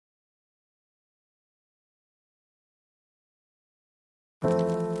Howdy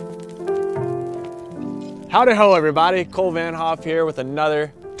ho everybody, Cole Vanhoff here with another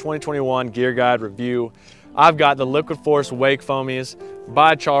 2021 gear guide review. I've got the Liquid Force Wake Foamies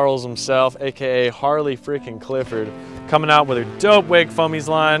by Charles himself, aka Harley freaking Clifford, coming out with her dope Wake Foamies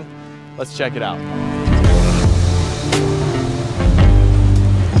line. Let's check it out.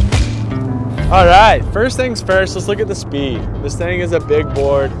 All right, first things first, let's look at the speed. This thing is a big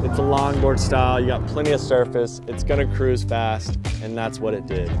board, it's a longboard style, you got plenty of surface, it's gonna cruise fast, and that's what it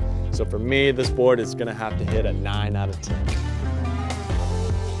did. So for me, this board is gonna have to hit a 9 out of 10.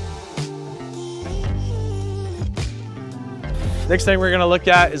 Next thing we're gonna look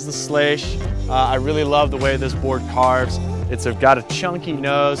at is the Slash. I really love the way this board carves. It's got a chunky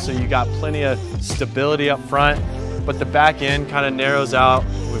nose, so you got plenty of stability up front, but the back end kind of narrows out.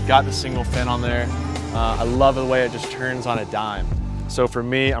 We've got the single fin on there. I love the way it just turns on a dime. So for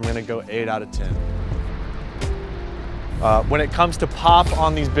me, I'm gonna go 8 out of 10. When it comes to pop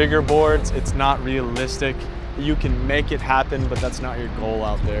on these bigger boards, it's not realistic. You can make it happen, but that's not your goal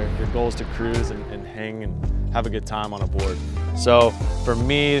out there. Your goal is to cruise and hang and have a good time on a board. So for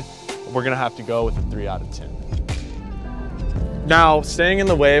me, we're gonna have to go with a 3 out of 10. Now, staying in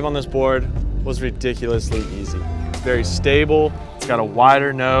the wave on this board was ridiculously easy. It's very stable, it's got a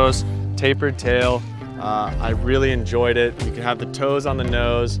wider nose, tapered tail. I really enjoyed it. You can have the toes on the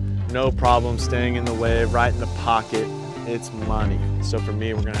nose, no problem staying in the wave, right in the pocket. It's money. So for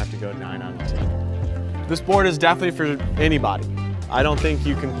me, we're gonna have to go 9 out of 10. This board is definitely for anybody. I don't think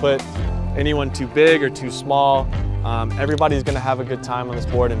you can put anyone too big or too small. Everybody's gonna have a good time on this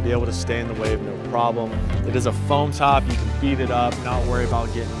board and be able to stay in the wave, no problem. It is a foam top, you can beat it up, not worry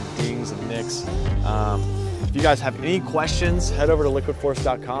about getting dings and nicks. If you guys have any questions, head over to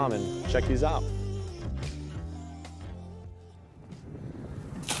liquidforce.com and check these out.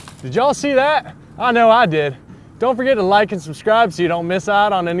 Did y'all see that? I know I did. Don't forget to like and subscribe so you don't miss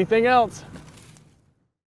out on anything else.